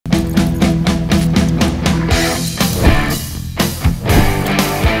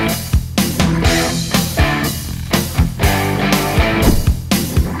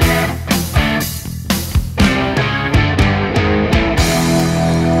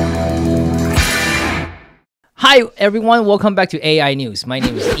Hi, everyone. Welcome back to AI News. My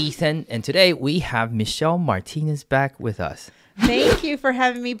name is Ethan, and today we have Michelle Martinez back with us. Thank you for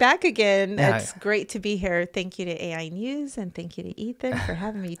having me back again. Yeah. It's great to be here. Thank you to AI News, and thank you to Ethan for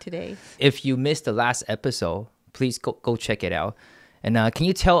having me today. If you missed the last episode, please go check it out. And can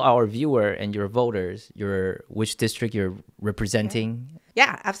you tell our viewer and your voters which district you're representing?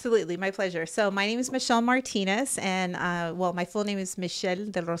 Yeah, absolutely. My pleasure. So my name is Michelle Martinez, and my full name is Michelle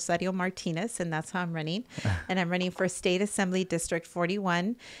Del Rosario Martinez, and that's how I'm running. And I'm running for State Assembly District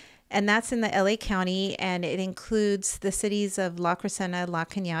 41, and that's in the LA County, and it includes the cities of La Crescenta, La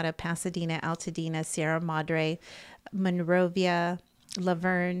Cañada, Pasadena, Altadena, Sierra Madre, Monrovia,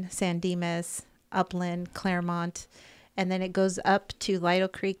 Laverne, San Dimas, Upland, Claremont, and then it goes up to Lido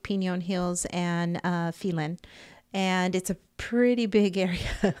Creek, Pinon Hills, and Phelan. And it's a pretty big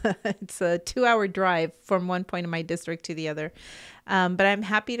area. It's a 2-hour drive from one point of my district to the other. But I'm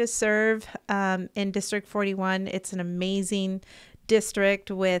happy to serve in District 41. It's an amazing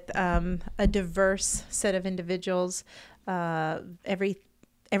district with a diverse set of individuals, everything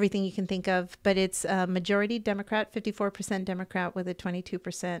you can think of. But it's majority Democrat, 54% Democrat with a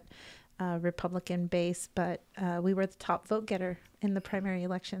 22% Republican base, but we were the top vote getter in the primary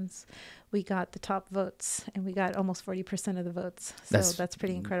elections. We got the top votes, and we got almost 40% of the votes. So that's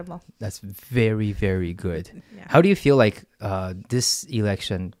pretty incredible. That's very, very good. Yeah. How do you feel like this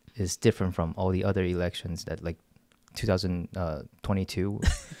election is different from all the other elections that like 2022?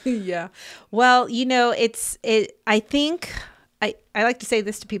 Yeah. Well, I think I like to say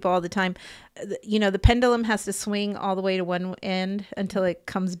this to people all the time. The pendulum has to swing all the way to one end until it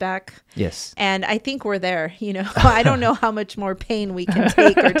comes back. Yes. And I think we're there. I don't know how much more pain we can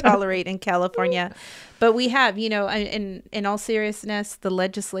take or tolerate in California, but we have, in all seriousness, the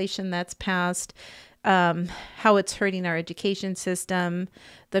legislation that's passed, how it's hurting our education system,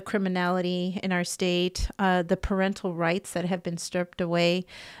 the criminality in our state, the parental rights that have been stripped away,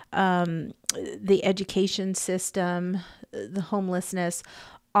 the education system, the homelessness,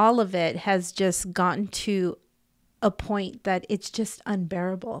 all of it has just gotten to a point that it's just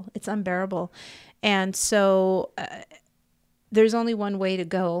unbearable. It's unbearable. And so there's only one way to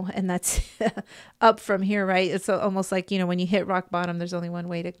go, and that's up from here, right? It's almost like, when you hit rock bottom, there's only one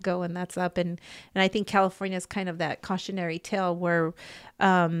way to go, and that's up. And I think California is kind of that cautionary tale where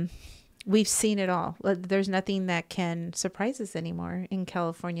we've seen it all. There's nothing that can surprise us anymore in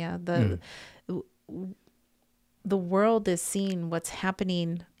California. The world is seeing what's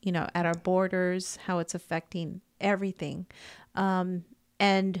happening, at our borders, how it's affecting everything.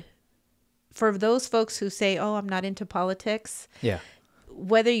 And for those folks who say, oh, I'm not into politics. Yeah.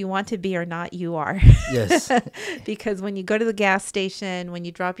 Whether you want to be or not, you are. Yes. Because when you go to the gas station, when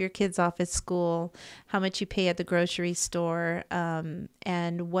you drop your kids off at school, how much you pay at the grocery store,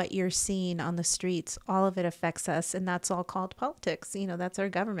 and what you're seeing on the streets, all of it affects us. And that's all called politics. That's our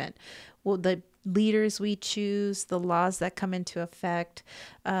government. Well, the leaders we choose, the laws that come into effect,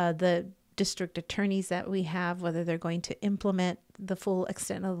 the district attorneys that we have, whether they're going to implement the full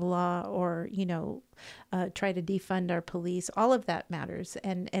extent of the law or, try to defund our police, all of that matters.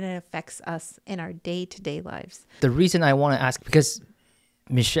 And it affects us in our day-to-day lives. The reason I want to ask, because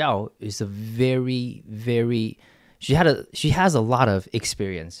Michelle is a very, very, she has a lot of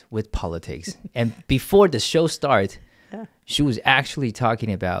experience with politics. And before the show started, she was actually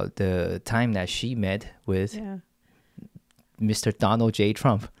talking about the time that she met with Mr. Donald J.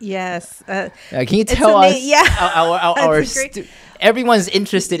 Trump. Yes. Can you tell us? Yeah. Everyone's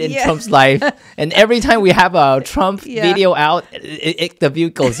interested in Trump's life, and every time we have a Trump video out, the view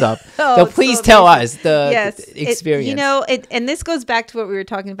goes up. So please tell us the experience. And this goes back to what we were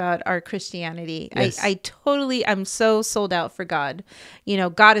talking about, our Christianity. Yes. I'm so sold out for God.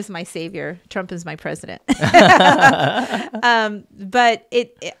 God is my savior. Trump is my president. But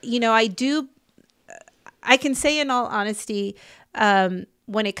I can say in all honesty,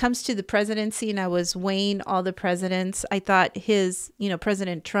 when it comes to the presidency, and I was weighing all the presidents, I thought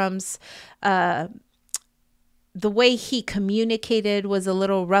President Trump's, the way he communicated was a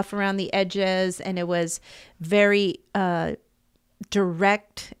little rough around the edges, and it was very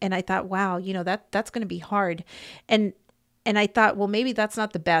direct. And I thought, wow, that's going to be hard. And I thought, well, maybe that's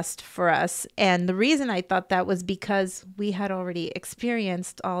not the best for us. And the reason I thought that was because we had already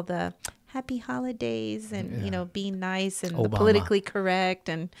experienced all the happy holidays and, being nice and the politically correct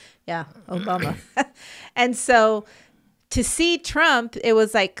and Obama. And so to see Trump, it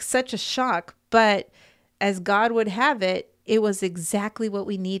was like such a shock, but as God would have it, it was exactly what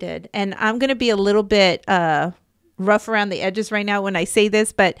we needed. And I'm going to be a little bit rough around the edges right now when I say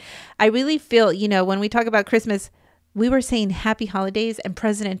this, but I really feel, when we talk about Christmas, we were saying happy holidays and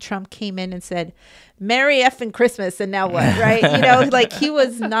President Trump came in and said, Merry effing Christmas. And now what, right? You know, like he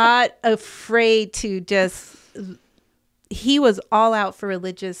was not afraid to just, he was all out for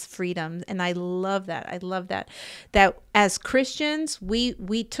religious freedom. And I love that. I love that. That as Christians,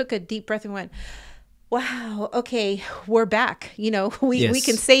 we took a deep breath and went, wow, okay, we're back. You know, we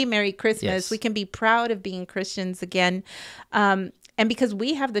can say Merry Christmas. Yes. We can be proud of being Christians again. And because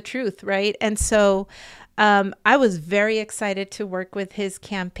we have the truth, right? And so I was very excited to work with his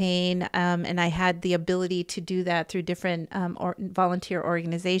campaign, and I had the ability to do that through different volunteer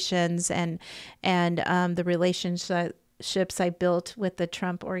organizations and the relationships I built with the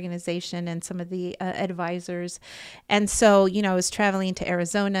Trump organization and some of the advisors. And so, you know, I was traveling to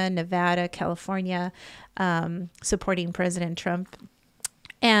Arizona, Nevada, California, supporting President Trump.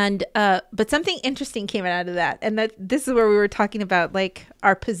 And but something interesting came out of that, and this is where we were talking about like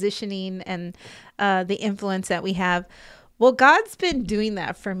our positioning and the influence that we have. Well, God's been doing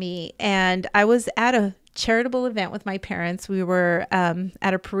that for me, and I was at a charitable event with my parents. We were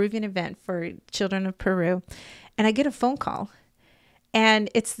at a Peruvian event for children of Peru, and I get a phone call, and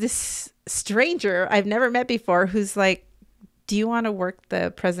it's this stranger I've never met before who's like, "Do you want to work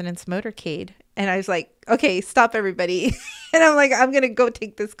the president's motorcade?" And I was like, okay, stop everybody. And I'm like, I'm going to go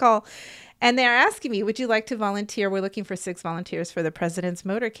take this call. And they're asking me, would you like to volunteer? We're looking for 6 volunteers for the president's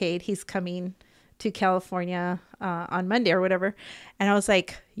motorcade. He's coming to California on Monday or whatever. And I was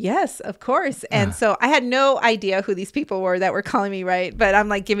like, yes, of course. And so I had no idea who these people were that were calling me, right? But I'm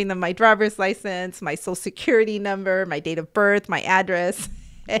like giving them my driver's license, my social security number, my date of birth, my address.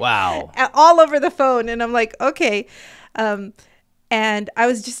 Wow. All over the phone. And I'm like, okay. And I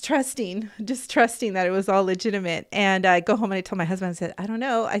was just trusting that it was all legitimate. And I go home and I told my husband, I said, I don't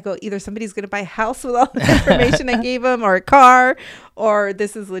know. I go, either somebody's going to buy a house with all the information I gave him or a car, or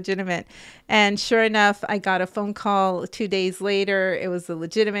this is legitimate. And sure enough, I got a phone call 2 days later. It was a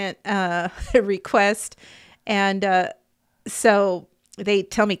legitimate request. And so they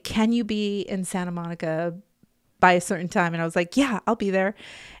tell me, can you be in Santa Monica by a certain time? And I was like, yeah, I'll be there.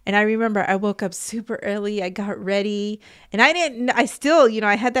 And I remember I woke up super early. I got ready, and I still, you know,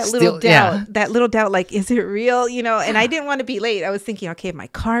 I had that little doubt, like, is it real? You know, and I didn't want to be late. I was thinking, okay, if my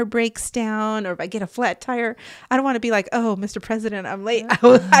car breaks down or if I get a flat tire, I don't want to be like, oh, Mr. President, I'm late.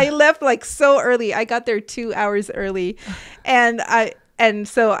 I left like so early. I got there 2 hours early. And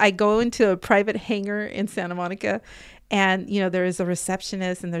so I go into a private hangar in Santa Monica, and, you know, there's a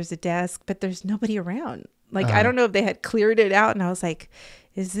receptionist and there's a desk, but there's nobody around. Like, I don't know if they had cleared it out. And I was like,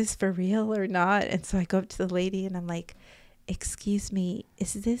 is this for real or not? And so I go up to the lady and I'm like, excuse me,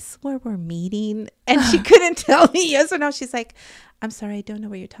 is this where we're meeting? And she couldn't tell me yes or no. She's like, I'm sorry, I don't know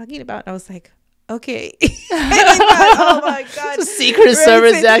what you're talking about. And I was like, okay. And I thought, oh my God. So Secret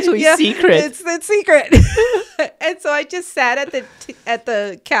Service is actually secret. It's secret. And so I just sat at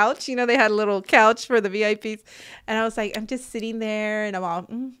the couch. You know, they had a little couch for the VIPs. And I was like, I'm just sitting there and I'm all,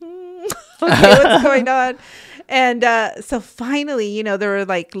 okay, what's going on? And so finally, you know, there were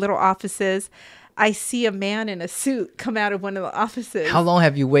like little offices. I see a man in a suit come out of one of the offices. How long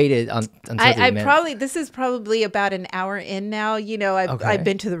have you waited until this is probably about an hour in now. You know, I've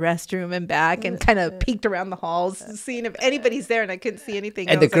been to the restroom and back and kind of peeked around the halls, seeing if anybody's there, and I couldn't see anything.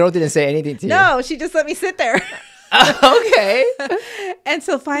 And the girl didn't say anything to you? No, she just let me sit there. Okay. And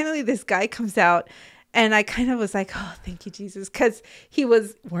so finally this guy comes out. And I kind of was like, oh, thank you, Jesus, because he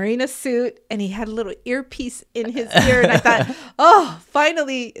was wearing a suit and he had a little earpiece in his ear. And I thought, oh,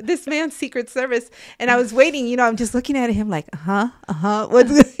 finally, this man's Secret Service. And I was waiting, you know, I'm just looking at him like,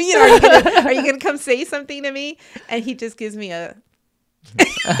 what's, you know, are you gonna come say something to me? And he just gives me a,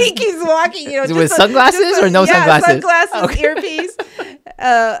 he keeps walking, you know. With sunglasses or no sunglasses? Sunglasses, okay. Earpiece.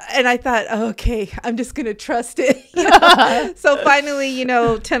 And I thought, okay, I'm just going to trust it. You know? So finally, you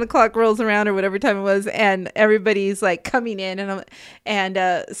know, 10 o'clock rolls around or whatever time it was, and everybody's like coming in.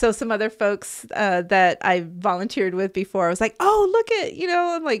 And so some other folks that I volunteered with before, I was like, oh, look at, you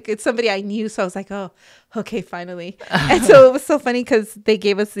know, like it's somebody I knew. So I was like, oh, okay, finally. And so it was so funny because they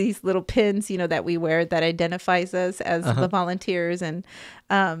gave us these little pins, you know, that we wear that identifies us as the volunteers. And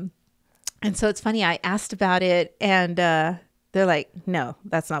so it's funny, I asked about it, and they're like, no,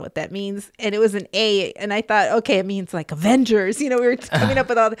 that's not what that means. And it was an A. And I thought, okay, it means like Avengers. You know, we were coming up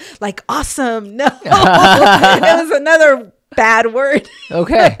with all like awesome. No, it was another bad word.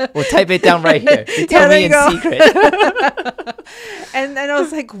 Okay, we'll type it down right here. You tell me in secret. And then I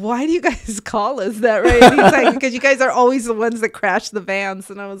was like, why do you guys call us that, right? And he's like, because you guys are always the ones that crash the vans.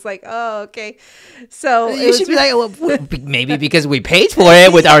 And I was like, oh, okay. So you should be like, well, maybe because we paid for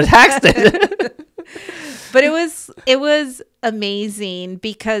it with our taxes. But it was amazing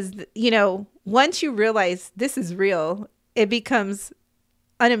because, you know, once you realize this is real, it becomes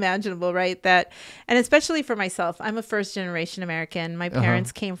unimaginable, right? That, and especially for myself, I'm a first generation American. My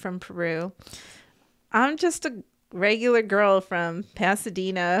parents came from Peru. I'm just a regular girl from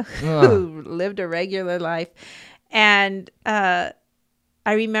Pasadena who lived a regular life. And I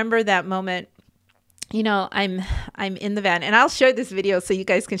remember that moment. You know, I'm in the van, and I'll share this video so you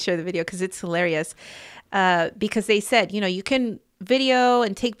guys can share the video because it's hilarious. Because they said, you know, you can video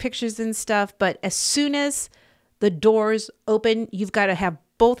and take pictures and stuff, but as soon as the doors open, you've got to have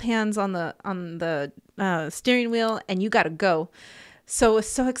both hands on the steering wheel, and you got to go. So it was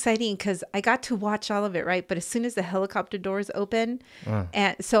so exciting because I got to watch all of it, right? But as soon as the helicopter doors open,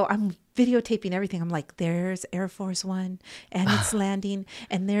 and so I'm videotaping everything. I'm like, there's Air Force One, and it's landing,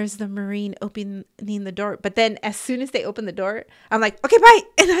 and there's the Marine opening the door. But then as soon as they open the door, I'm like, okay, bye.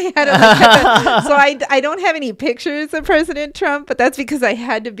 And I had to so I don't have any pictures of President Trump, but that's because I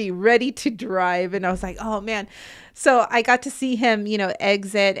had to be ready to drive. And I was like, oh, man. So I got to see him, you know,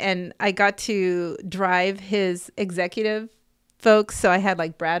 exit, and I got to drive his executive folks. So I had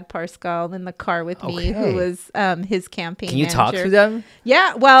like Brad Parscale in the car with me, who was his campaign Can you manager. talk to them?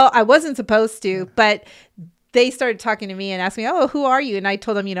 Yeah. Well, I wasn't supposed to, but they started talking to me and asked me, oh, who are you? And I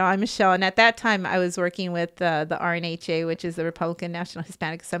told them, you know, I'm Michelle. And at that time I was working with the RNHA, which is the Republican National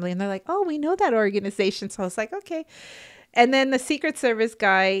Hispanic Assembly. And they're like, oh, we know that organization. So I was like, okay. And then the Secret Service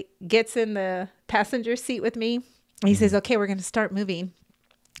guy gets in the passenger seat with me. And he says, okay, we're going to start moving.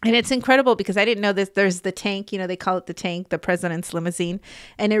 And it's incredible because I didn't know this. There's the tank, you know, they call it the tank, the president's limousine.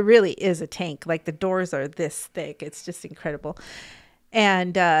 And it really is a tank. Like the doors are this thick. It's just incredible.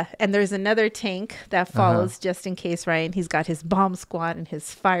 And there's another tank that follows just in case, Ryan. He's got his bomb squad and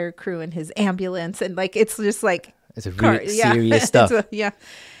his fire crew and his ambulance. And like, it's just like. It's a really serious stuff. Yeah.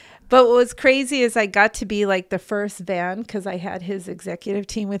 But what was crazy is I got to be like the first van because I had his executive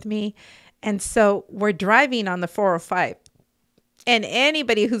team with me. And so we're driving on the 405. And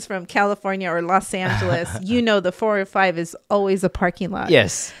anybody who's from California or Los Angeles, you know the 405 is always a parking lot.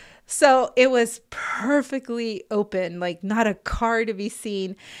 Yes. So it was perfectly open, like not a car to be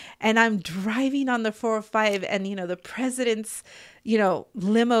seen. And I'm driving on the 405 and, you know, the president's, you know,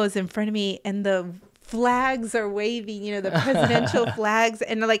 limo is in front of me and the flags are waving, you know, the presidential flags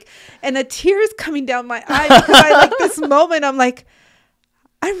and like, and the tears coming down my eye because I like this moment, I'm like,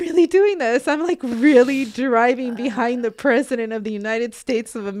 I'm really doing this. I'm like really driving behind the president of the United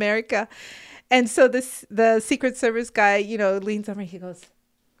States of America. And so the Secret Service guy, you know, leans over and he goes,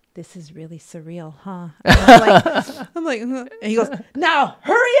 this is really surreal, huh? And I'm like, huh? And he goes, now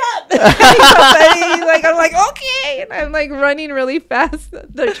hurry up. I'm like, okay. And I'm like running really fast.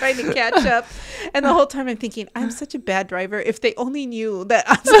 They're trying to catch up. And the whole time I'm thinking, I'm such a bad driver. If they only knew that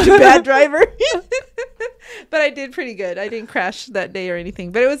I'm such a bad driver. But I did pretty good. I didn't crash that day or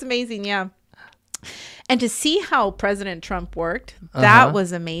anything, but it was amazing. Yeah. And to see how President Trump worked, that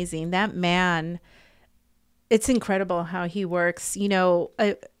was amazing. That man, it's incredible how he works. You know,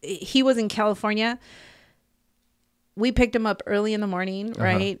 he was in California. We picked him up early in the morning,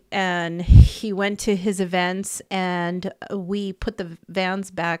 right? And he went to his events and we put the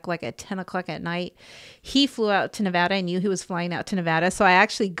vans back like at 10 o'clock at night. He flew out to Nevada. I knew he was flying out to Nevada. So I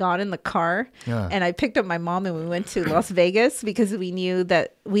actually got in the car and I picked up my mom and we went to Las Vegas because we knew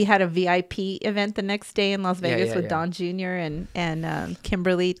that we had a VIP event the next day in Las Vegas with Don Jr. and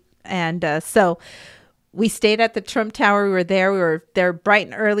Kimberly. And so we stayed at the Trump Tower. We were there bright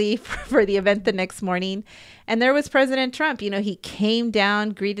and early for the event the next morning. And there was President Trump. You know, he came down,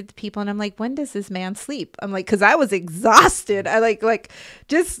 greeted the people. And I'm like, when does this man sleep? I'm like, because I was exhausted. I like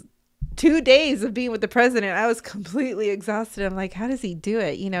just 2 days of being with the president. I was completely exhausted. I'm like, how does he do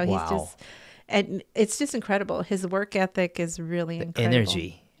it? You know, he's just, and it's just incredible. His work ethic is really incredible.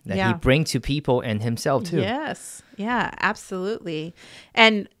 Energy that he brings to people and himself too. Yes. Yeah, absolutely.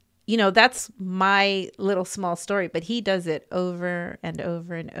 And you know, that's my little small story, but he does it over and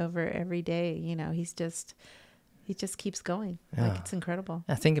over and over every day. You know, he just keeps going. Like, it's incredible.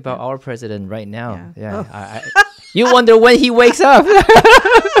 I think about our president right now. Yeah. You wonder when he wakes up.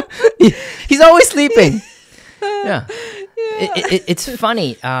 He's always sleeping. Yeah. It's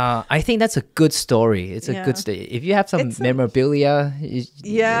funny. I think that's a good story. It's a good story. If you have some memorabilia,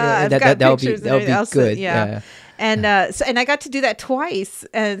 that'll be good. Yeah. And and I got to do that twice.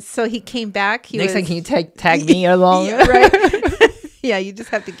 And so he came back. Next time, can you tag me along? Yeah, right. Yeah, you just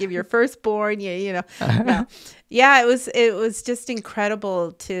have to give your firstborn. Yeah, you know. No. Yeah, it was just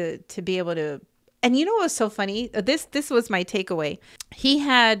incredible to be able to. And you know what was so funny? This was my takeaway. He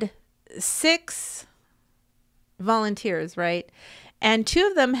had 6 volunteers, right? And 2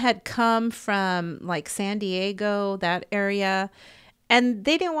 of them had come from like San Diego, that area. And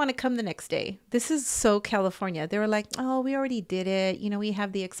they didn't want to come the next day. This is so California. They were like, oh, we already did it. You know, we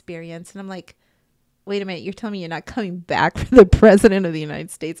have the experience. And I'm like, wait a minute. You're telling me you're not coming back for the president of the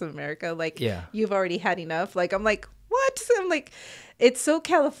United States of America? Like, you've already had enough. Like, I'm like, what? I'm like, it's so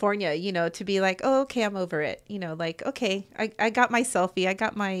California, you know, to be like, oh, okay, I'm over it. You know, like, okay, I got my selfie. I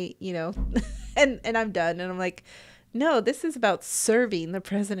got my, you know, and I'm done. And I'm like, no, this is about serving the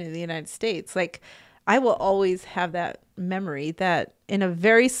president of the United States. Like, I will always have that memory that in a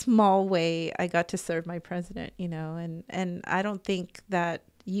very small way, I got to serve my president, you know, and I don't think that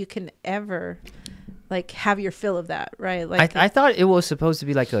you can ever like have your fill of that, right? Like I thought it was supposed to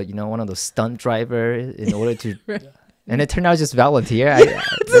be like a, you know, one of those stunt driver in order to, and it turned out just volunteer.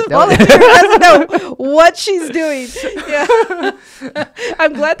 Volunteer doesn't know what she's doing. Yeah.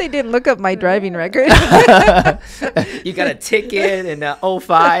 I'm glad they didn't look up my driving record. You got a ticket in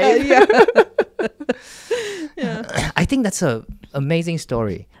 05. Yeah. I think that's a amazing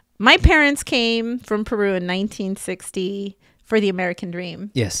story. My parents came from Peru in 1960 for the American dream.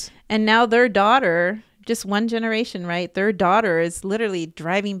 Yes. And now their daughter, just one generation, right? Their daughter is literally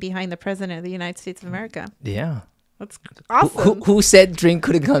driving behind the president of the United States of America. Yeah. That's awesome. Who said dream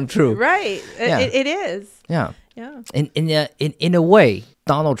couldn't come true? Right. Yeah. It is. Yeah. Yeah. In a way,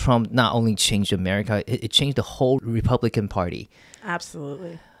 Donald Trump not only changed America, it changed the whole Republican Party.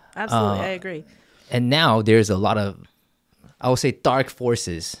 Absolutely. Absolutely. I agree. And now there's a lot of, I would say, dark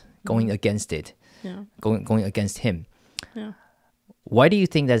forces going against it, going against him. Yeah. Why do you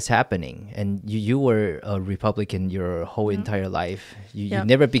think that's happening? And you were a Republican your whole entire life. You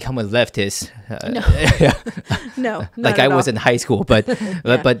never become a leftist. No, like I was in high school, but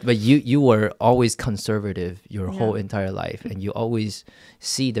you were always conservative your whole entire life, and you always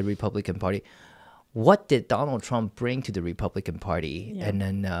see the Republican Party. What did Donald Trump bring to the Republican Party? Yeah. And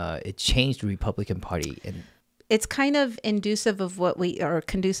then it changed the Republican Party. And it's kind of conducive of what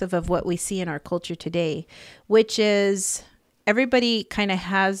we see in our culture today, which is everybody kind of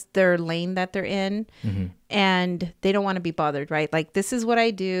has their lane that they're in, and they don't want to be bothered, right? Like, this is what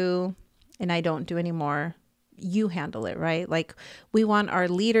I do and I don't do anymore. You handle it, right? Like, we want our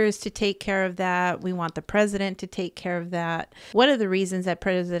leaders to take care of that. We want the president to take care of that. One of the reasons that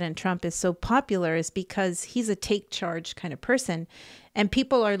President Trump is so popular is because he's a take charge kind of person, and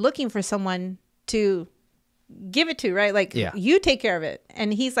people are looking for someone to give it to, right? Like, you take care of it.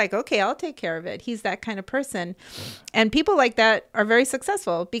 And he's like, okay, I'll take care of it. He's that kind of person. And people like that are very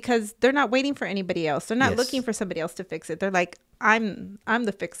successful because they're not waiting for anybody else. They're not looking for somebody else to fix it. They're like, I'm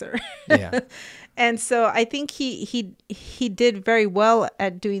the fixer. Yeah. And so I think he did very well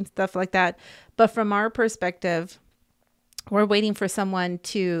at doing stuff like that. But from our perspective, we're waiting for someone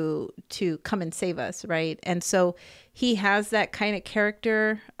to come and save us, right? And so he has that kind of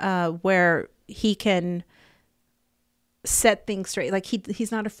character where he can set things straight. Like,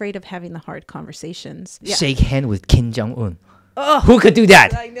 he's not afraid of having the hard conversations. Shake hand with Kim Jong-un. Oh, who could do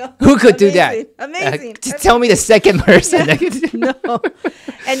that? I know. Who could do that? Amazing. Tell me the second person. No.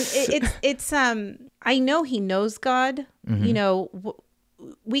 And it's I know he knows God. You know,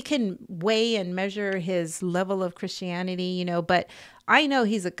 we can weigh and measure his level of Christianity, you know, but I know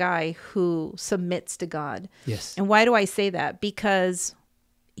he's a guy who submits to God. Yes. And why do I say that? Because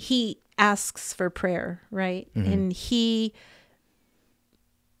he asks for prayer, right? And he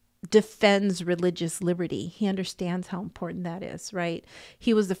defends religious liberty. He understands how important that is, right?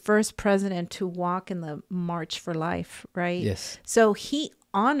 He was the first president to walk in the March for Life, right? Yes. So he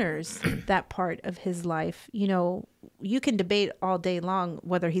honors that part of his life. You know, you can debate all day long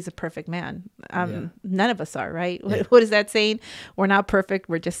whether he's a perfect man. None of us are, right? Yeah. What is that saying? We're not perfect.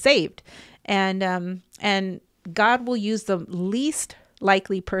 We're just saved. And God will use the least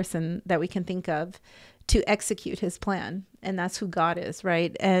likely person that we can think of to execute his plan. And that's who God is,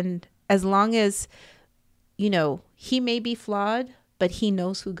 right? And as long as, you know, he may be flawed, but he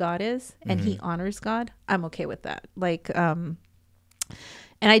knows who God is and he honors God, I'm okay with that. Like, and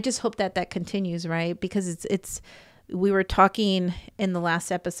I just hope that continues, right? Because we were talking in the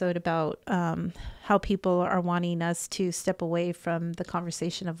last episode about how people are wanting us to step away from the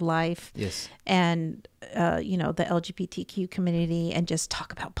conversation of life. Yes. And, you know, the LGBTQ community and just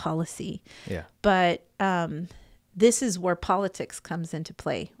talk about policy. Yeah. But this is where politics comes into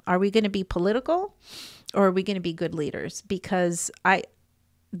play. Are we going to be political or are we going to be good leaders? Because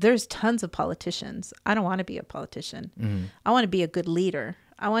there's tons of politicians. I don't want to be a politician. I want to be a good leader.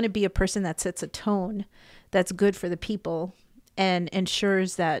 I want to be a person that sets a tone that's good for the people and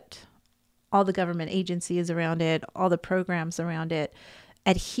ensures that all the government agencies around it, all the programs around it,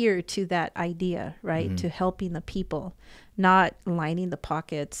 adhere to that idea, right? To helping the people, not lining the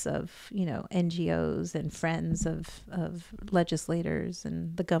pockets of, you know, NGOs and friends of legislators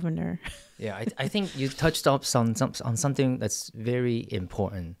and the governor. Yeah, I think you touched up on something that's very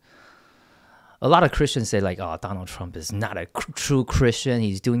important. A lot of Christians say like, oh, Donald Trump is not a true Christian.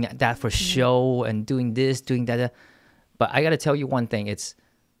 He's doing that for show and doing this, doing that. But I got to tell you one thing. It's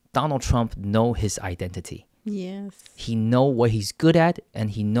Donald Trump know his identity. Yes. He know what he's good at, and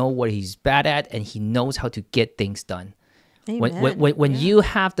he know what he's bad at, and he knows how to get things done. Amen. When you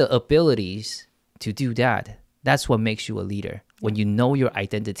have the abilities to do that, that's what makes you a leader. When you know your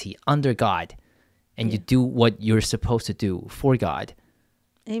identity under God, and you do what you're supposed to do for God,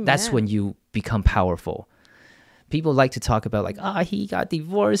 Amen. that's when you become powerful. People like to talk about like, he got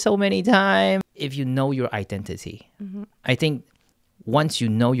divorced so many times. If you know your identity, I think once you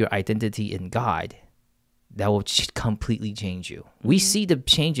know your identity in God, that will completely change you. We see the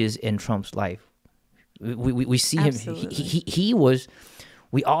changes in Trump's life. We see Absolutely. him. He was.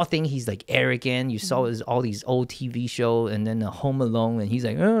 We all think he's like arrogant. You saw all these old TV shows, and then Home Alone, and he's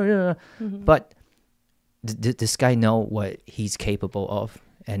like, oh yeah. But this guy know what he's capable of,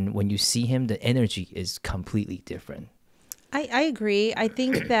 and when you see him, the energy is completely different. I agree. I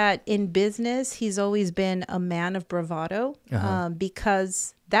think that in business, he's always been a man of bravado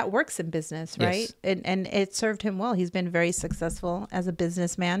because that works in business, right? Yes. And it served him well. He's been very successful as a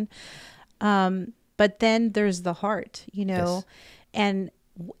businessman. But then there's the heart, you know, and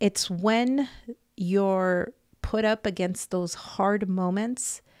it's when you're put up against those hard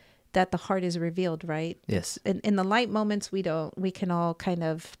moments that the heart is revealed, right? Yes. In the light moments, we can all kind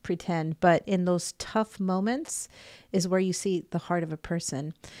of pretend, but in those tough moments is where you see the heart of a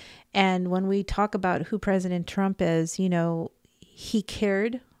person. And when we talk about who President Trump is, you know, he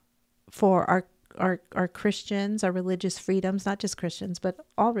cared for our Christians, our religious freedoms, not just Christians, but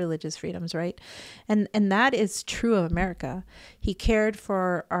all religious freedoms, right? And that is true of America. He cared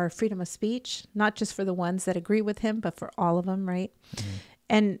for our freedom of speech, not just for the ones that agree with him, but for all of them, right?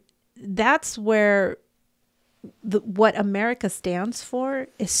 And that's where what America stands for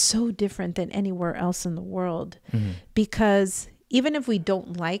is so different than anywhere else in the world. Because even if we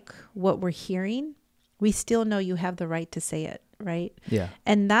don't like what we're hearing, we still know you have the right to say it, right? Yeah.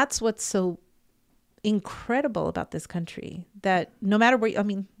 And that's what's so incredible about this country, that no matter where, I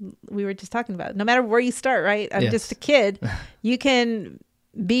mean, we were just talking about, no matter where you start, right? I'm just a kid. You can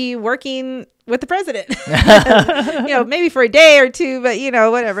be working with the president, you know, maybe for a day or two, but you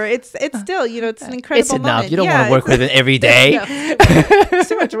know, whatever. It's still, you know, it's an incredible It's enough. moment. You don't want to work with him every day. It's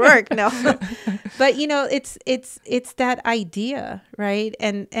too much work. No, but you know, it's that idea, right?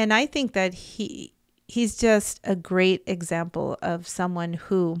 And I think that he's just a great example of someone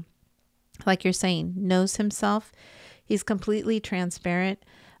who, like you're saying, knows himself. He's completely transparent.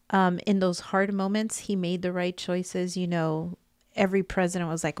 In those hard moments, he made the right choices. You know, every president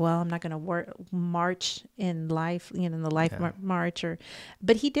was like, well, I'm not going to march in life, you know, in the life march,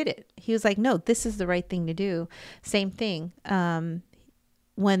 but he did it. He was like, no, this is the right thing to do. Same thing.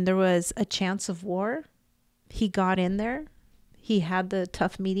 When there was a chance of war, he got in there. He had the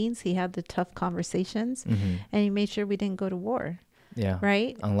tough meetings. He had the tough conversations, and he made sure we didn't go to war. Yeah.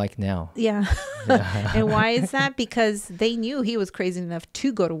 Right. Unlike now. Yeah. And why is that? Because they knew he was crazy enough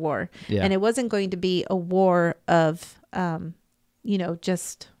to go to war. Yeah. And it wasn't going to be a war of, you know,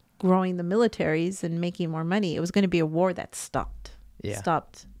 just growing the militaries and making more money. It was going to be a war that stopped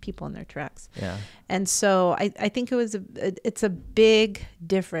people in their tracks. Yeah. And so I think it's a big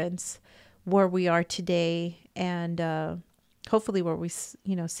difference where we are today, and hopefully where we,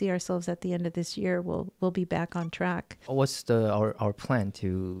 you know, see ourselves at the end of this year, we'll be back on track. What's our plan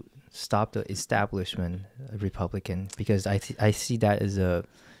to stop the establishment Republican? Because I see that as a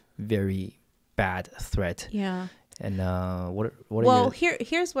very bad threat. Yeah. And what are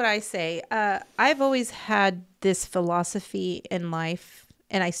here's what I say. I've always had this philosophy in life,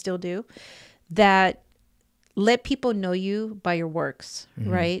 and I still do, that let people know you by your works,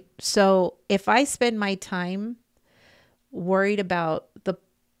 right? So if I spend my time worried about the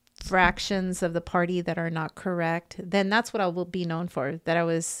fractions of the party that are not correct, then that's what I will be known for, that I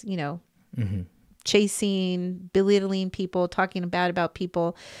was, you know, chasing, belittling people, talking bad about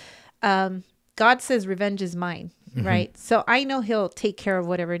people. God says revenge is mine, right? So I know he'll take care of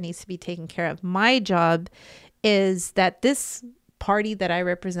whatever needs to be taken care of. My job is that this party that I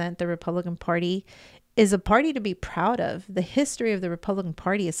represent, the Republican Party, is a party to be proud of. The history of the Republican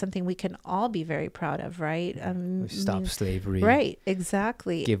Party is something we can all be very proud of, right? Stop slavery. Right,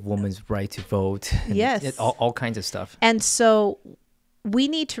 exactly. Give women's right to vote. Yes. All kinds of stuff. And so we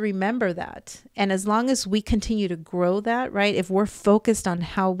need to remember that. And as long as we continue to grow that, right, if we're focused on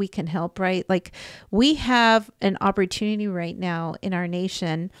how we can help, right, like we have an opportunity right now in our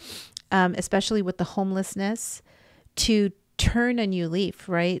nation, especially with the homelessness, to turn a new leaf,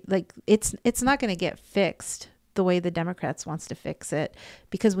 right? Like it's not going to get fixed the way the Democrats wants to fix it,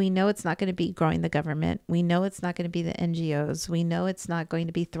 because we know it's not going to be growing the government. We know it's not going to be the NGOs. We know it's not going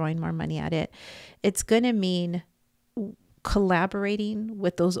to be throwing more money at it. It's going to mean collaborating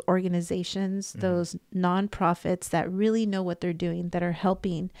with those organizations, those nonprofits that really know what they're doing, that are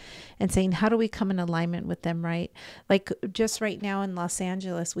helping, and saying, how do we come in alignment with them, right? Like just right now in Los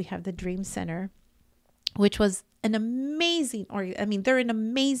Angeles, we have the Dream Center, which was an amazing, they're an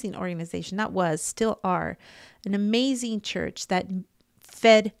amazing organization, still are, an amazing church that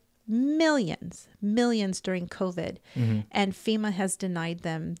fed millions during COVID. And FEMA has denied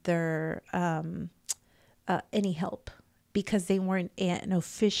them their any help, because they weren't an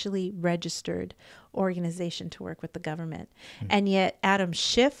officially registered organization to work with the government. And yet Adam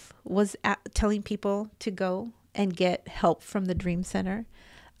Schiff was telling people to go and get help from the Dream Center.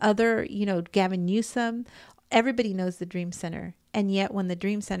 Gavin Newsom, everybody knows the Dream Center. And yet when the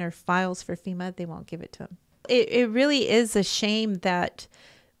Dream Center files for FEMA, they won't give it to them. It really is a shame that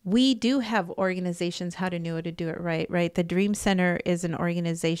we do have organizations how to know how to do it right? The Dream Center is an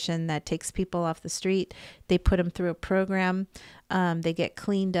organization that takes people off the street. They put them through a program. They get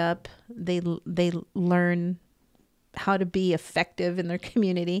cleaned up. They learn how to be effective in their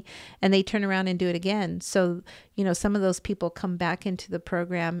community, and they turn around and do it again. So, some of those people come back into the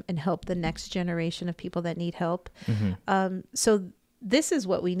program and help the next generation of people that need help. So this is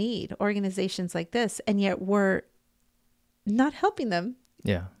what we need, organizations like this, and yet we're not helping them.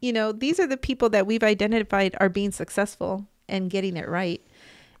 Yeah. These are the people that we've identified are being successful and getting it right.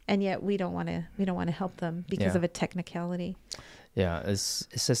 And yet we don't want to help them because of a technicality. Yeah. It's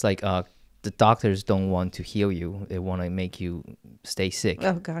just like, the doctors don't want to heal you. They want to make you stay sick.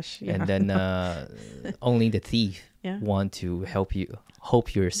 Oh gosh. Yeah. And then, only the thief want to help you,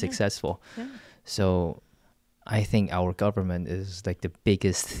 hope you're successful. Yeah. So I think our government is like the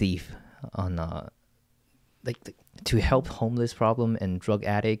biggest thief on, to help homeless problem and drug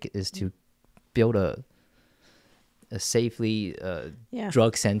addict is to build a safely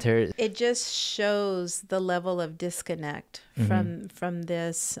drug center. It just shows the level of disconnect from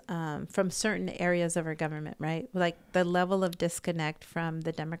this from certain areas of our government, right? Like the level of disconnect from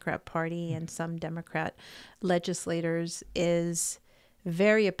the Democrat Party and some Democrat legislators is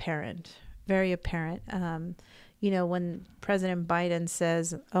very apparent. Very apparent. When President Biden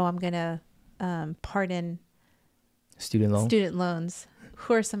says, "Oh, I'm going to pardon student loans,"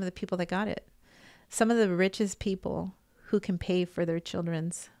 who are some of the people that got it? Some of the richest people who can pay for their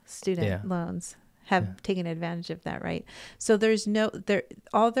children's student loans have taken advantage of that, right? So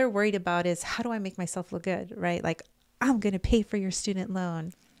all they're worried about is, how do I make myself look good, right? Like, I'm going to pay for your student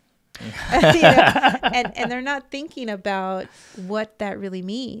loan. And they're not thinking about what that really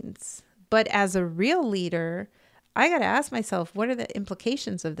means. But as a real leader, I got to ask myself, what are the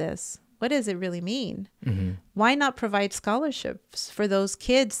implications of this? What does it really mean? Why not provide scholarships for those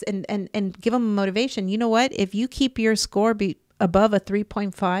kids and give them a motivation? You know what? If you keep your score above a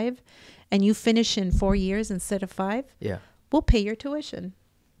 3.5 and you finish in 4 years instead of 5, we'll pay your tuition.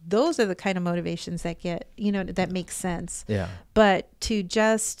 Those are the kind of motivations that that make sense. Yeah. But to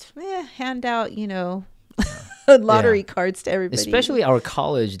just hand out, lottery cards to everybody. Especially our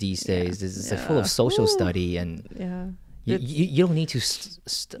college these days is full of social study and you don't need to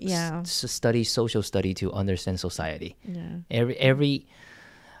study social study to understand society.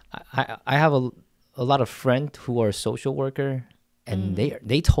 I have a lot of friends who are social worker, and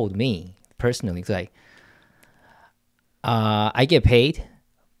they told me personally, it's like, I get paid,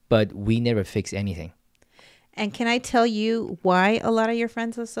 but we never fix anything. And can I tell you why a lot of your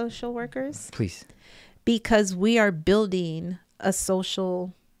friends are social workers? Please. Because we are building a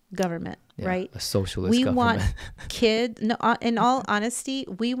social government, right? A socialist government. We want kids, in all honesty,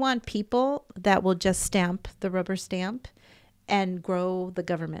 we want people that will just stamp the rubber stamp and grow the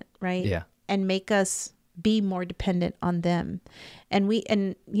government, right? Yeah. And make us be more dependent on them. And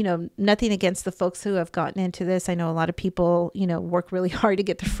nothing against the folks who have gotten into this. I know a lot of people, work really hard to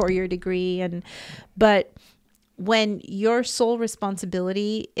get their 4-year degree, but when your sole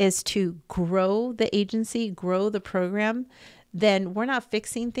responsibility is to grow the agency, grow the program, then we're not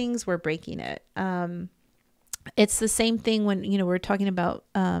fixing things, we're breaking it. It's the same thing when, we're talking about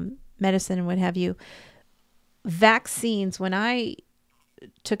medicine and what have you. Vaccines, when I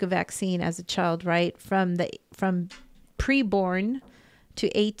took a vaccine as a child, right, from pre-born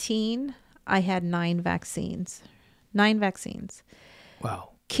to 18, I had 9 vaccines. Wow.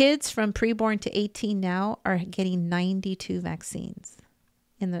 Kids from preborn to 18 now are getting 92 vaccines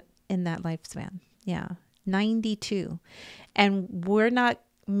in that lifespan. Yeah, 92. And we're not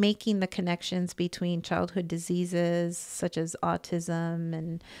making the connections between childhood diseases such as autism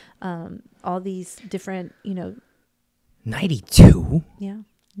and all these different, 92? Yeah,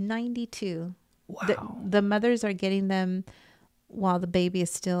 92. Wow. The mothers are getting them while the baby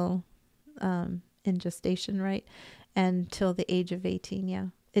is still in gestation, right? Until the age of 18, yeah.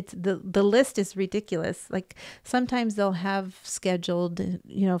 It's the list is ridiculous. Like sometimes they'll have scheduled,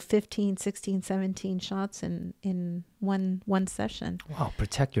 15, 16, 17 shots in one session. Wow,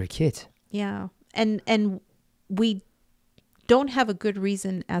 protect your kids. Yeah. And we don't have a good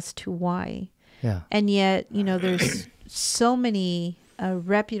reason as to why. Yeah. And yet, there's so many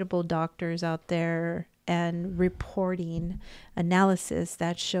reputable doctors out there and reporting analysis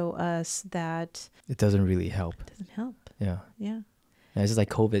that show us that it doesn't really help. It doesn't help. Yeah. Yeah. It's just like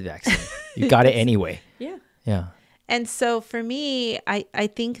COVID vaccine. You got it anyway. Yeah. Yeah. And so for me, I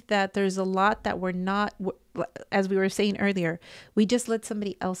think that there's a lot that we're not, as we were saying earlier, we just let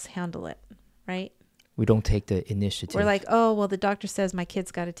somebody else handle it, right? We don't take the initiative. We're like, oh, well, the doctor says my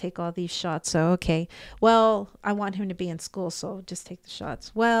kid's got to take all these shots. So, okay, well, I want him to be in school, so just take the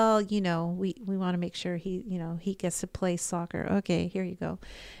shots. Well, we want to make sure he gets to play soccer. Okay, here you go.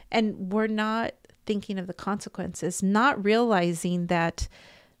 And we're not thinking of the consequences, not realizing that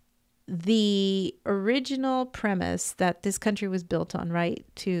the original premise that this country was built on, right,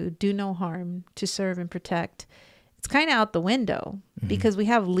 to do no harm, to serve and protect, it's kind of out the window because we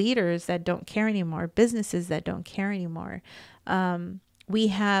have leaders that don't care anymore, businesses that don't care anymore. We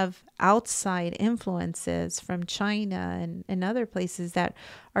have outside influences from China and other places that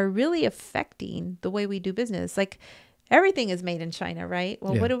are really affecting the way we do business. Like everything is made in China, right?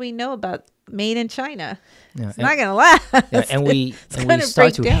 Well, what do we know about made in China? Yeah. It's not going to last. Yeah, and we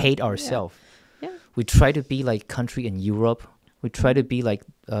start to hate ourselves. Yeah. We try to be like country in Europe. We try to be like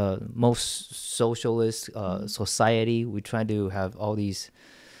most socialist society. We try to have all these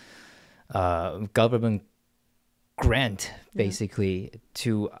government grant basically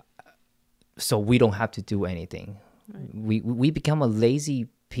so we don't have to do anything. Right. We become a lazy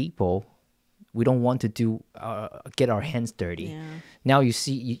people. We don't want to get our hands dirty. Yeah. Now you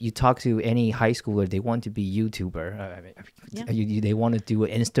see, you talk to any high schooler, they want to be YouTuber. They want to do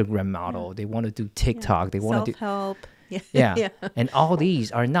an Instagram model. Yeah. They want to do TikTok. They want to do self-help. Yeah. And all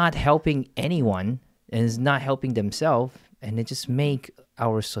these are not helping anyone and is not helping themselves. And it just make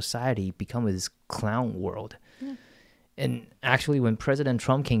our society become this clown world. Yeah. And actually, when President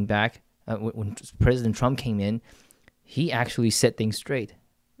Trump came back, when President Trump came in, he actually set things straight.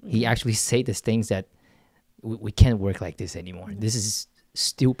 He actually said these things that we can't work like this anymore. This is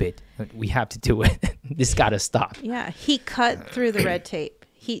stupid. We have to do it. This got to stop. Yeah, he cut through the red tape.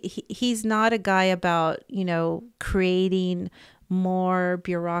 He's not a guy about, creating more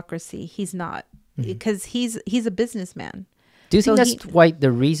bureaucracy. He's not, because he's a businessman. Do you think that's why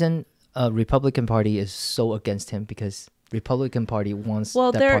the reason Republican Party is so against him? Because Republican Party wants that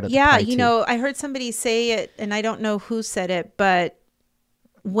part of the party too. I heard somebody say it, and I don't know who said it, but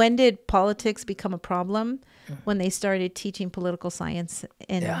when did politics become a problem? When they started teaching political science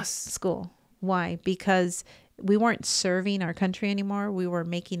in school. Why? Because we weren't serving our country anymore. We were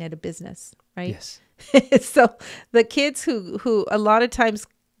making it a business, right? Yes. So the kids who a lot of times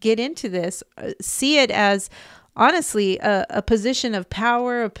get into this see it as honestly a position of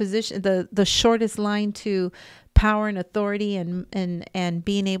power, a position, the shortest line to power and authority and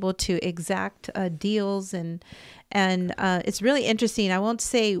being able to exact deals and it's really interesting. I won't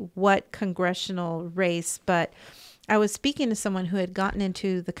say what congressional race, but I was speaking to someone who had gotten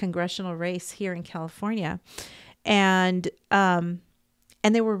into the congressional race here in California, and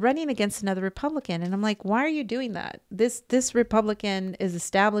they were running against another Republican. And I'm like, why are you doing that? This Republican is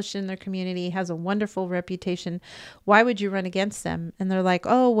established in their community, has a wonderful reputation. Why would you run against them? And they're like,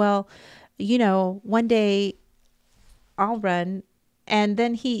 oh, well, one day I'll run. And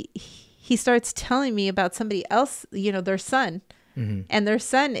then he starts telling me about somebody else, their son. Mm-hmm. And their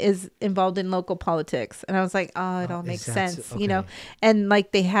son is involved in local politics. And I was like, oh, it all makes sense, okay. And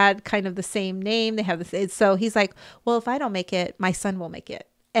like they had kind of the same name. They have the same. So he's like, well, if I don't make it, my son will make it.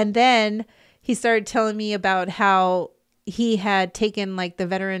 And then he started telling me about how he had taken like the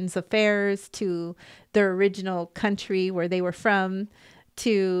Veterans Affairs to their original country where they were from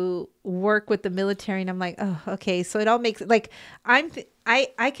to work with the military. And I'm like, oh, okay. So it all makes like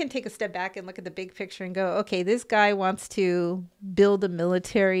I can take a step back and look at the big picture and go, okay, this guy wants to build a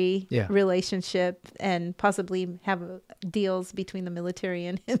military relationship and possibly have deals between the military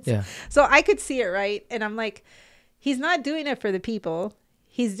and him. Yeah. So I could see it, right? And I'm like, He's not doing it for the people.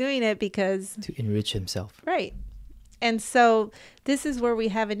 He's doing it because... to enrich himself. Right. And so this is where we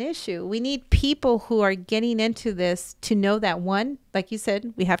have an issue. We need people who are getting into this to know that, one, like you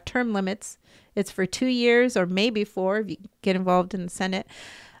said, we have term limits. It's for 2 years or maybe 4 if you get involved in the Senate.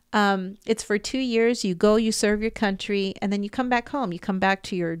 It's for 2 years. You go, you serve your country, and then you come back home. You come back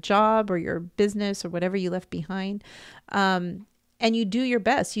to your job or your business or whatever you left behind. And you do your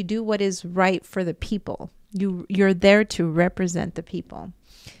best. You do what is right for the people. You're there to represent the people.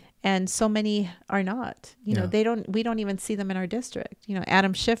 And so many are not, you know, we don't even see them in our district. You know,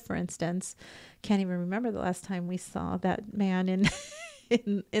 Adam Schiff, for instance, can't even remember the last time we saw that man in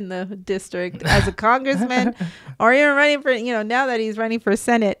the district as a congressman or even running for, you know, now that he's running for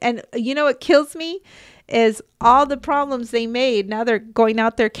Senate. And you know, what kills me is all the problems they made. Now they're going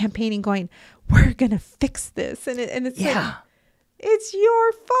out there campaigning, going, we're going to fix this. And it's like, it's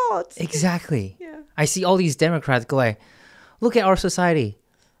your fault. Exactly. Yeah. I see all these Democrats go like, look at our society.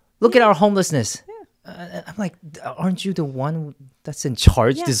 Look at our homelessness. Yeah. I'm like, aren't you the one that's in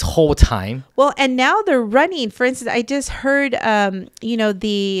charge this whole time? Well, and now they're running. For instance, I just heard, you know,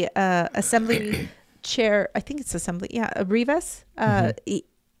 the Assembly chair, I think it's Assembly, Rivas.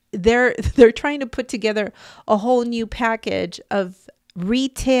 They're trying to put together a whole new package of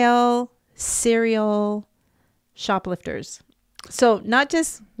retail cereal shoplifters. So not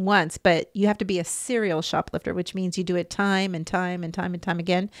just once, but you have to be a serial shoplifter, which means you do it time and time and time and time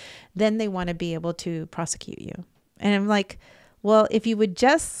again. Then they want to be able to prosecute you. And I'm like, well, if you would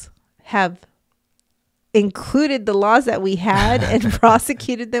just have included the laws that we had and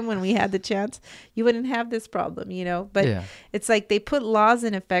prosecuted them when we had the chance, you wouldn't have this problem, you know. But it's like they put laws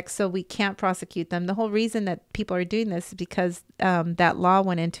in effect so we can't prosecute them. The whole reason that people are doing this is because that law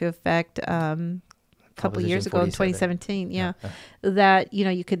went into effect couple years ago in 2017 that, you know,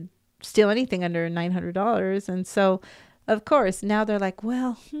 you could steal anything under $900. And so of course now they're like,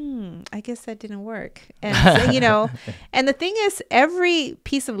 well, I guess that didn't work. And so, you know, and the thing is, every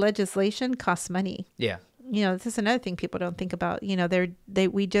piece of legislation costs money. You know, this is another thing people don't think about. You know,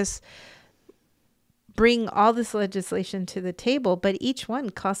 we just bring all this legislation to the table, but each one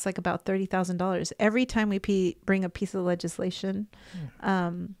costs like about $30,000 every time we bring a piece of legislation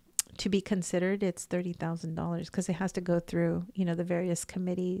to be considered. It's $30,000 because it has to go through, you know, the various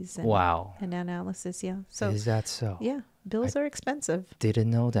committees and, and analysis. So is that so? Bills are expensive. Didn't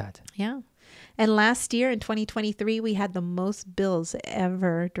know that. And last year in 2023 we had the most bills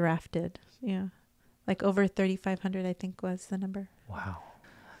ever drafted. Like over 3,500, I think was the number. Wow.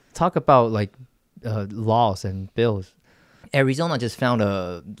 Talk about like laws and bills. Arizona just found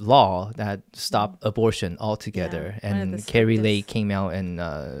a law that stopped abortion altogether, and Carrie Lake came out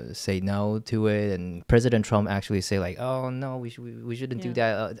and say no to it, and President Trump actually say like, oh no, we shouldn't do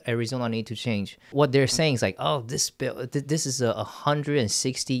that. Arizona need to change. What they're saying is like, oh, this bill, this is a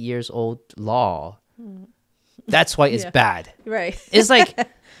 160 years old law. That's why it's bad. Right. It's like,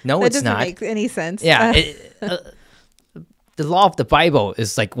 no, it's not. That doesn't make any sense. The law of the Bible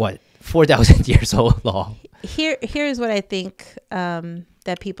is like what, 4,000 years old law. Here's what I think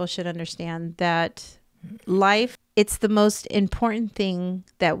that people should understand, that life, it's the most important thing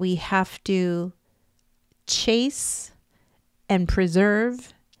that we have to chase and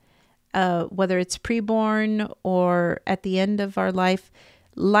preserve, whether it's preborn or at the end of our life.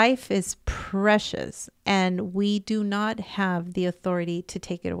 Life is precious, and we do not have the authority to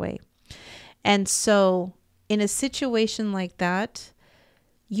take it away. And so in a situation like that,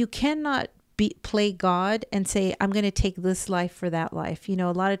 you cannot play God and say, I'm going to take this life for that life. You know,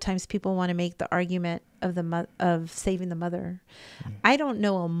 a lot of times people want to make the argument of of saving the mother. I don't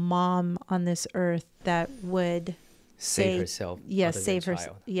know a mom on this earth that would save herself. Yes, save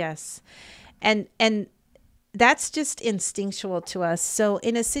herself. Yes. And that's just instinctual to us. So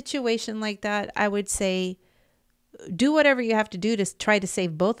in a situation like that, I would say, do whatever you have to do to try to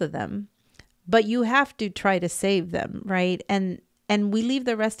save both of them, but you have to try to save them, right? And we leave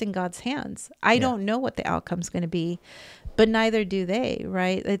the rest in God's hands. I don't know what the outcome's going to be, but neither do they,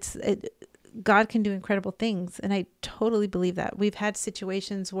 right? God can do incredible things, and I totally believe that. We've had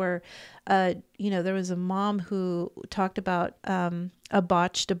situations where, you know, there was a mom who talked about a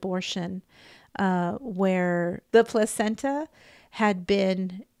botched abortion where the placenta had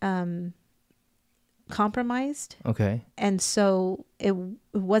been compromised. Okay. And so it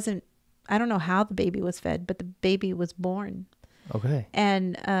wasn't, I don't know how the baby was fed, but the baby was born. Okay.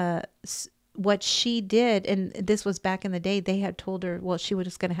 And what she did, and this was back in the day, they had told her, well, she was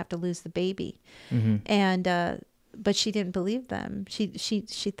just going to have to lose the baby. Mm-hmm. And but she didn't believe them. She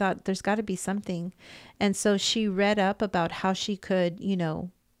thought there's got to be something. And so she read up about how she could, you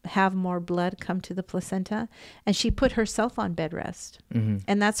know, have more blood come to the placenta, and she put herself on bed rest.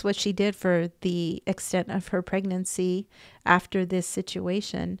 And that's what she did for the extent of her pregnancy after this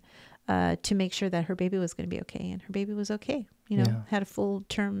situation, to make sure that her baby was going to be okay. And her baby was okay, had a full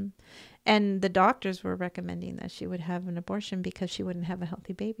term. And the doctors were recommending that she would have an abortion because she wouldn't have a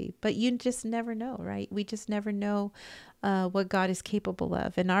healthy baby. But you just never know, right? We just never know what God is capable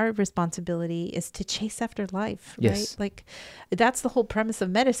of. And our responsibility is to chase after life, right? Yes. Like, that's the whole premise of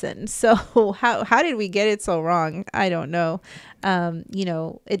medicine. So how did we get it so wrong? I don't know.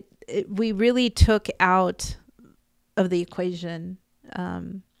 We really took out of the equation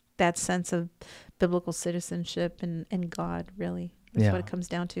that sense of biblical citizenship and God, really. That's what it comes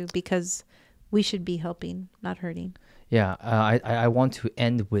down to, because we should be helping, not hurting. Yeah, I want to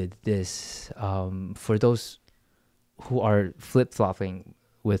end with this. For those who are flip-flopping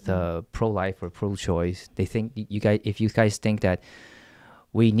with pro-life or pro-choice, they think if you guys think that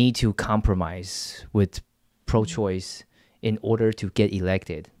we need to compromise with pro-choice in order to get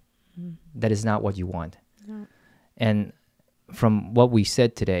elected, that is not what you want. No. And from what we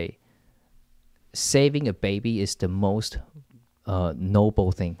said today, saving a baby is the most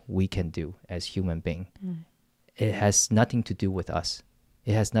noble thing we can do as human being. It has nothing to do with us.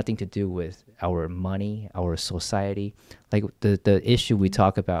 It has nothing to do with our money, our society. Like the issue we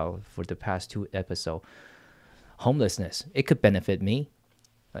talk about for the past 2 episodes, homelessness, it could benefit me.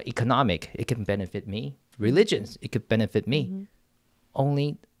 Economic, it can benefit me. Religions, it could benefit me.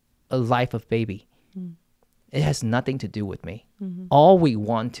 Only a life of baby. It has nothing to do with me. All we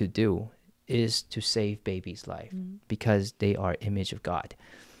want to do is to save baby's life because they are image of God.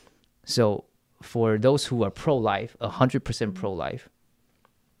 So for those who are pro-life, 100% pro-life,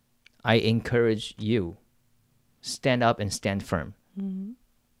 I encourage you, stand up and stand firm.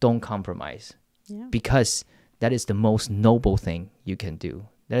 Don't compromise, because that is the most noble thing you can do.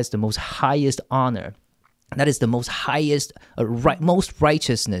 That is the most highest honor. That is the most highest, most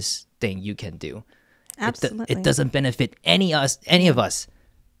righteousness thing you can do. Absolutely. It doesn't benefit any of us,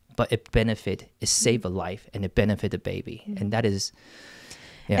 but it benefit is save a life, and it benefit the baby, and that is.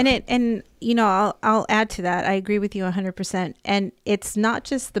 Yeah. And I'll add to that. I agree with you 100%. And it's not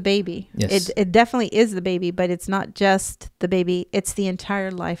just the baby. Yes. It definitely is the baby, but it's not just the baby. It's the entire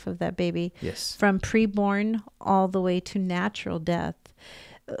life of that baby. Yes. From preborn all the way to natural death.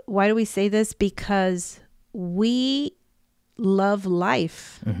 Why do we say this? Because we love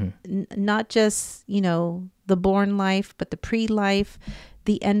life, not just, the born life, but the pre-life,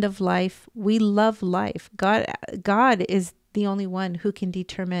 the end of life. We love life. God is the only one who can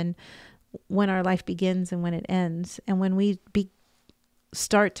determine when our life begins and when it ends. And when we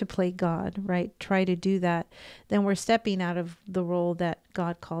start to play God, right, try to do that, then we're stepping out of the role that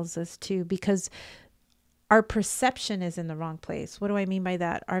God calls us to, because our perception is in the wrong place. What do I mean by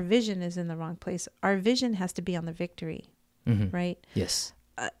that? Our vision is in the wrong place. Our vision has to be on the victory, right? Yes.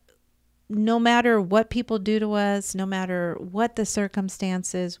 No matter what people do to us, no matter what the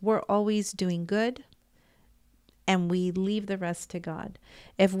circumstances, we're always doing good. And we leave the rest to God.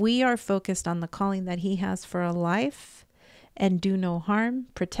 If we are focused on the calling that He has for a life and do no harm,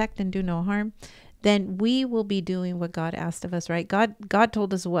 protect and do no harm, then we will be doing what God asked of us, right? God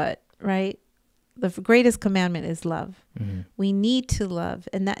told us what, right? The greatest commandment is love. We need to love,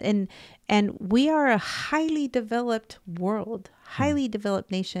 and we are a highly developed world, highly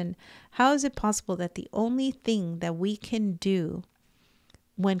developed nation. How is it possible that the only thing that we can do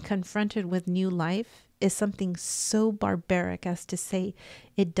when confronted with new life is something so barbaric as to say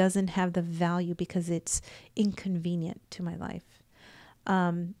it doesn't have the value because it's inconvenient to my life?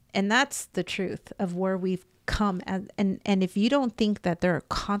 And that's the truth of where we've come. And if you don't think that there are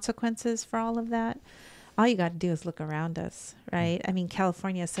consequences for all of that, all you got to do is look around us, right? I mean,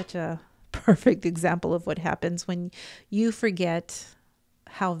 California is such a perfect example of what happens when you forget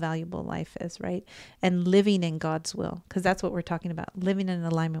how valuable life is, right? And living in God's will, because that's what we're talking about, living in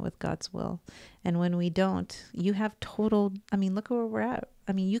alignment with God's will. And when we don't, you have total, look at where we're at.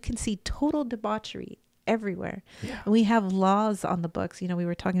 You can see total debauchery everywhere. Yeah. And we have laws on the books. We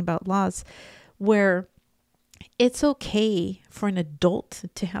were talking about laws where it's okay for an adult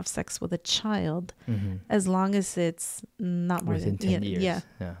to have sex with a child as long as it's not more within than 10 years.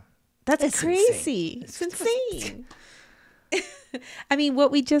 Yeah. It's crazy. It's insane.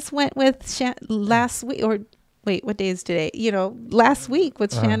 What we just went with last week, or wait, what day is today? Last week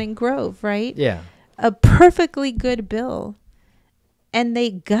with Shannon Grove, right? Yeah. A perfectly good bill. And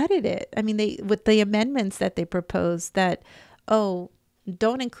they gutted it. With the amendments that they proposed that,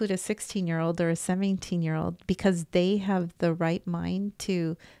 don't include a 16-year-old or a 17-year-old because they have the right mind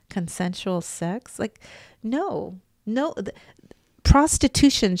to consensual sex. No.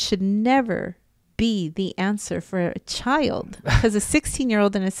 prostitution should never be the answer for a child, because a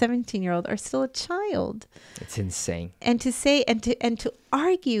 16-year-old and a 17-year-old are still a child. It's insane. And to say and to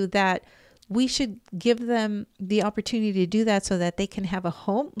argue that we should give them the opportunity to do that so that they can have a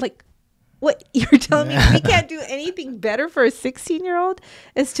home, like, what you're telling me we can't do anything better for a 16-year-old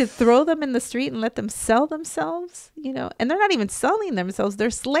is to throw them in the street and let them sell themselves, you know? And they're not even selling themselves. They're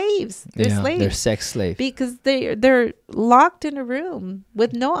slaves. They're slaves. They're sex slaves. Because they're locked in a room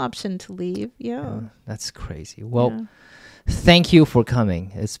with no option to leave. Yeah. That's crazy. Well, thank you for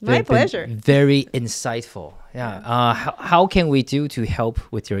coming. It's been, my pleasure. Been very insightful. Yeah. How can we do to help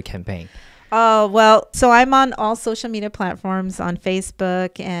with your campaign? Well, so I'm on all social media platforms, on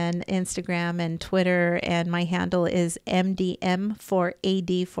Facebook and Instagram and Twitter, and my handle is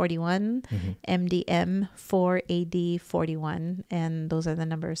MDM4AD41, MDM4AD41, and those are the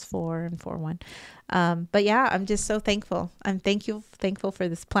numbers 4 and 41. But yeah, I'm just so thankful. I'm thankful for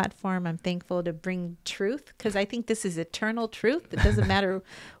this platform. I'm thankful to bring truth, because I think this is eternal truth. It doesn't matter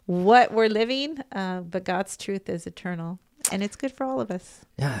what we're living, but God's truth is eternal. And it's good for all of us.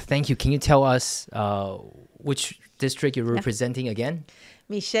 Yeah, thank you. Can you tell us which district you're representing again?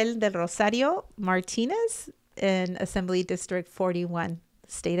 Michelle Del Rosario Martinez in Assembly District 41,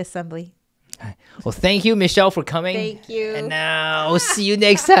 State Assembly. Well, thank you, Michelle, for coming. Thank you. And now we'll see you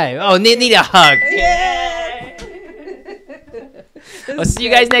next time. Oh, need a hug. Yeah. I'll see you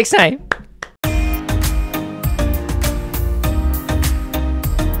guys next time.